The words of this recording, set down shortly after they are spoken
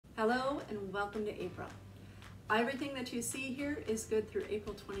Hello and welcome to April. Everything that you see here is good through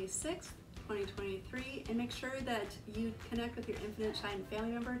April 26th, 2023, and make sure that you connect with your Infinite Shine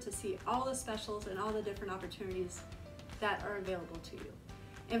family member to see all the specials and all the different opportunities that are available to you.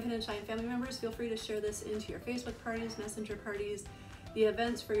 Infinite Shine family members, feel free to share this into your Facebook parties, messenger parties, the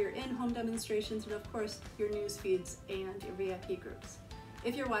events for your in-home demonstrations, and of course your news feeds and your VIP groups.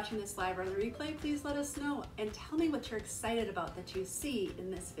 If you're watching this live or the replay, please let us know and tell me what you're excited about that you see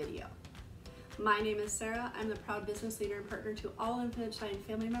in this video. My name is Sarah. I'm the proud business leader and partner to all Infinite Shine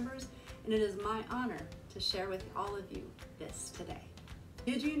family members, and it is my honor to share with all of you this today.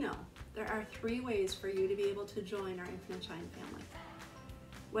 Did you know there are 3 ways for you to be able to join our Infinite Shine family?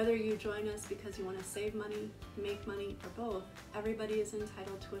 Whether you join us because you want to save money, make money, or both, everybody is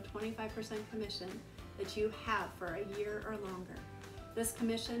entitled to a 25% commission that you have for a year or longer. This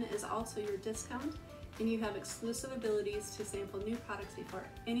commission is also your discount, and you have exclusive abilities to sample new products before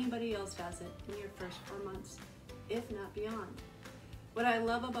anybody else does it in your first 4 months, if not beyond. What I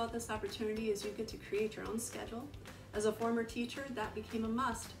love about this opportunity is you get to create your own schedule. As a former teacher, that became a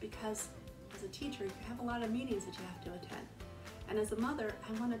must because as a teacher, you have a lot of meetings that you have to attend. And as a mother,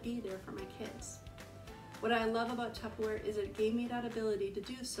 I want to be there for my kids. What I love about Tupperware is it gave me that ability to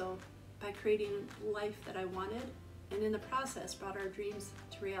do so by creating a life that I wanted, and in the process brought our dreams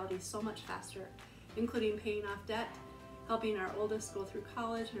to reality so much faster, including paying off debt, helping our oldest go through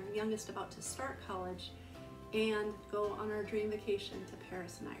college and our youngest about to start college, and go on our dream vacation to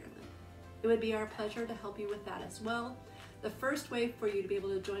Paris and Ireland. It would be our pleasure to help you with that as well. The first way for you to be able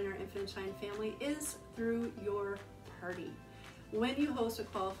to join our Infinite Shine family is through your party. When you host a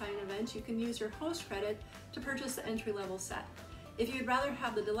qualifying event, you can use your host credit to purchase the entry-level set. If you'd rather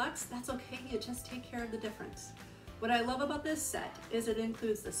have the deluxe, that's okay, you just take care of the difference. What I love about this set is it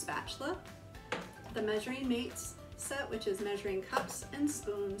includes the spatula, the measuring mates set, which is measuring cups and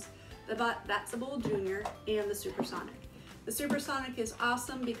spoons, the That's a Bowl Junior, and the Supersonic. The Supersonic is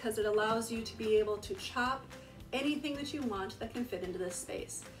awesome because it allows you to be able to chop anything that you want that can fit into this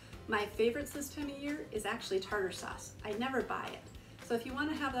space. My favorites this time of year is actually tartar sauce. I never buy it. So if you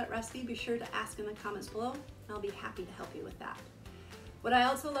want to have that recipe, be sure to ask in the comments below, and I'll be happy to help you with that. What I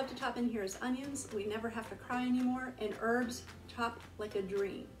also love to chop in here is onions. We never have to cry anymore, and herbs chop like a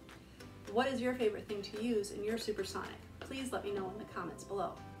dream. What is your favorite thing to use in your Supersonic? Please let me know in the comments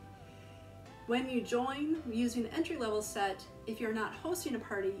below. When you join using the entry-level set, if you're not hosting a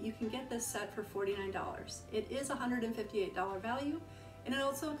party, you can get this set for $49. It is a $158 value, and it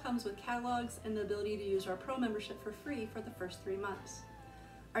also comes with catalogs and the ability to use our Pro membership for free for the first 3 months.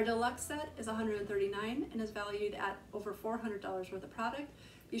 Our deluxe set is $139 and is valued at over $400 worth of product.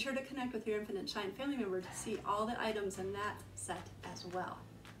 Be sure to connect with your Infinite Shine family member to see all the items in that set as well.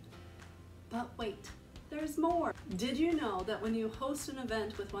 But wait, there's more. Did you know that when you host an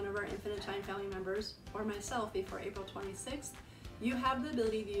event with one of our Infinite Shine family members or myself before April 26th, you have the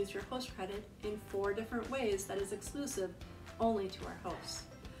ability to use your host credit in 4 different ways that is exclusive only to our hosts.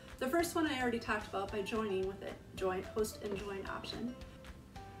 The first one I already talked about by joining with a host and join option.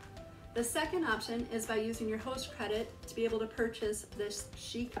 The second option is by using your host credit to be able to purchase this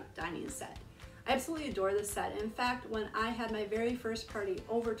chic dining set. I absolutely adore this set. In fact, when I had my very first party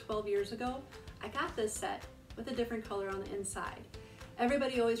over 12 years ago, I got this set with a different color on the inside.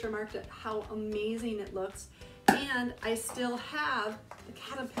 Everybody always remarked at how amazing it looks, and I still have the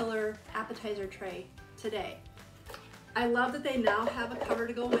Caterpillar appetizer tray today. I love that they now have a cover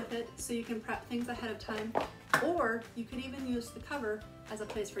to go with it so you can prep things ahead of time, or you could even use the cover as a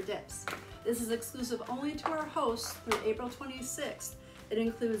place for dips. This is exclusive only to our hosts through April 26th. It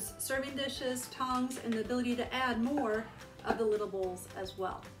includes serving dishes, tongs, and the ability to add more of the little bowls as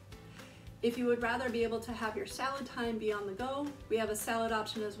well. If you would rather be able to have your salad time be on the go, we have a salad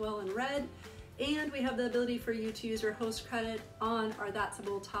option as well in red, and we have the ability for you to use your host credit on our That's a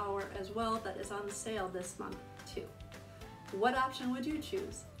Bowl tower as well that is on sale this month too. What option would you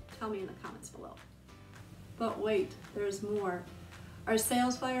choose? Tell me in the comments below. But wait, there's more. Our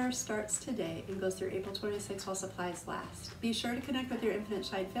sales flyer starts today and goes through April 26 while supplies last. Be sure to connect with your Infinite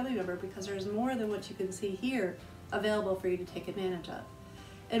Shine family member because there's more than what you can see here available for you to take advantage of.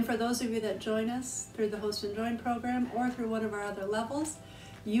 And for those of you that join us through the Host and Join program or through one of our other levels,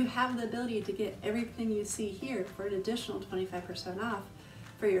 you have the ability to get everything you see here for an additional 25% off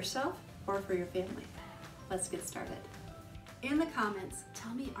for yourself or for your family. Let's get started. In the comments,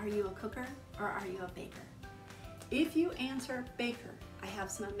 tell me, are you a cooker or are you a baker? If you answer baker, I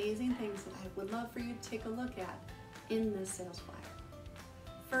have some amazing things that I would love for you to take a look at in this sales flyer.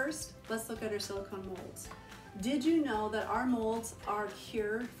 First, let's look at our silicone molds. Did you know that our molds are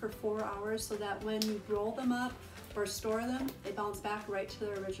cured for 4 hours so that when you roll them up or store them, they bounce back right to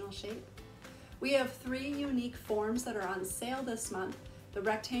their original shape. We have 3 unique forms that are on sale this month: the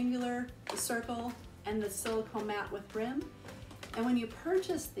rectangular, the circle, and the silicone mat with rim. And when you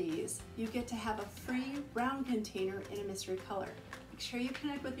purchase these, you get to have a free round container in a mystery color. Make sure you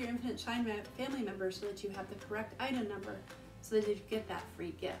connect with your Infinite Shine family members so that you have the correct item number so that you get that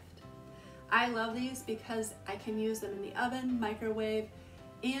free gift. I love these because I can use them in the oven, microwave,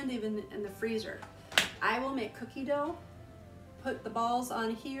 and even in the freezer. I will make cookie dough, put the balls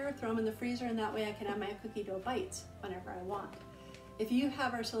on here, throw them in the freezer, and that way I can have my cookie dough bites whenever I want. If you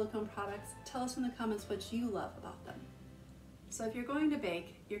have our silicone products, tell us in the comments what you love about them. So if you're going to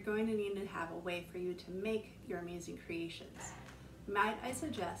bake, you're going to need to have a way for you to make your amazing creations. Might I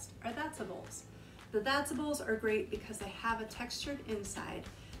suggest our That's-A Bowls. The That's-A Bowls are great because they have a textured inside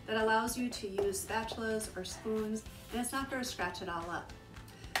that allows you to use spatulas or spoons, and it's not going to scratch it all up.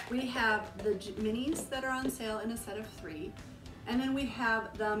 We have the minis that are on sale in a set of 3, and then we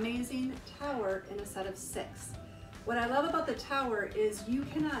have the amazing tower in a set of 6. What I love about the tower is you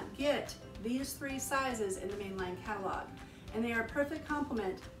cannot get these 3 sizes in the mainline catalog, and they are a perfect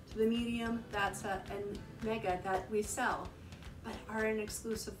complement to the medium, That's-A, and mega that we sell, but are in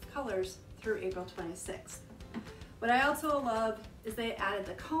exclusive colors through April 26th. What I also love is they added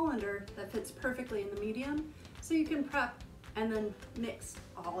the colander that fits perfectly in the medium, so you can prep and then mix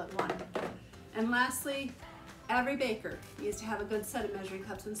all at once. And lastly, every baker needs to have a good set of measuring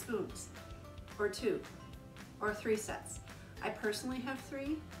cups and spoons, or 2, or 3 sets. I personally have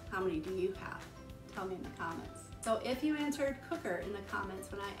 3. How many do you have? Tell me in the comments. So if you answered cooker in the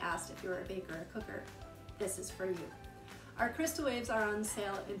comments when I asked if you were a baker or a cooker, this is for you. Our crystal waves are on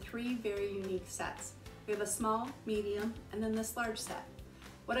sale in 3 very unique sets. We have a small, medium, and then this large set.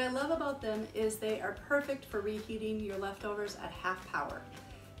 What I love about them is they are perfect for reheating your leftovers at half power.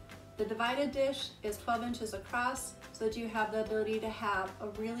 The divided dish is 12 inches across so that you have the ability to have a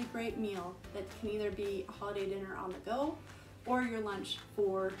really great meal that can either be a holiday dinner on the go or your lunch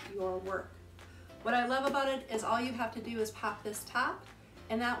for your work. What I love about it is all you have to do is pop this top,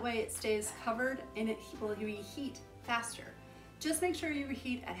 and that way it stays covered and it will reheat faster. Just make sure you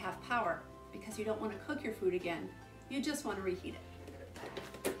reheat at half power because you don't want to cook your food again. You just want to reheat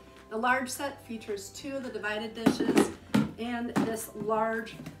it. The large set features 2 of the divided dishes and this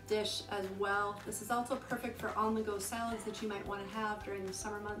large dish as well. This is also perfect for on-the-go salads that you might want to have during the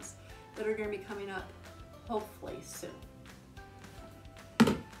summer months that are going to be coming up hopefully soon.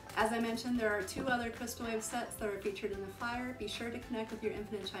 As I mentioned, there are 2 other crystal wave sets that are featured in the flyer. Be sure to connect with your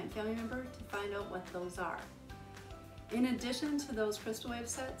Infinite Shine family member to find out what those are. In addition to those crystal wave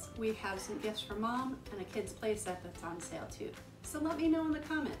sets, we have some gifts for mom and a kid's play set that's on sale too. So let me know in the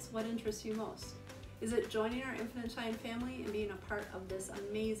comments what interests you most. Is it joining our Infinite Shine family and being a part of this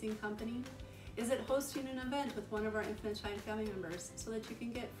amazing company? Is it hosting an event with one of our Infinite Shine family members so that you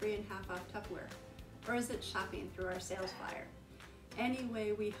can get free and half off Tupperware? Or is it shopping through our sales flyer?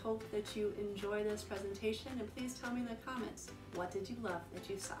 Anyway, we hope that you enjoy this presentation, and please tell me in the comments, what did you love that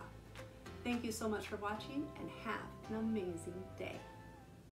you saw? Thank you so much for watching, and have an amazing day.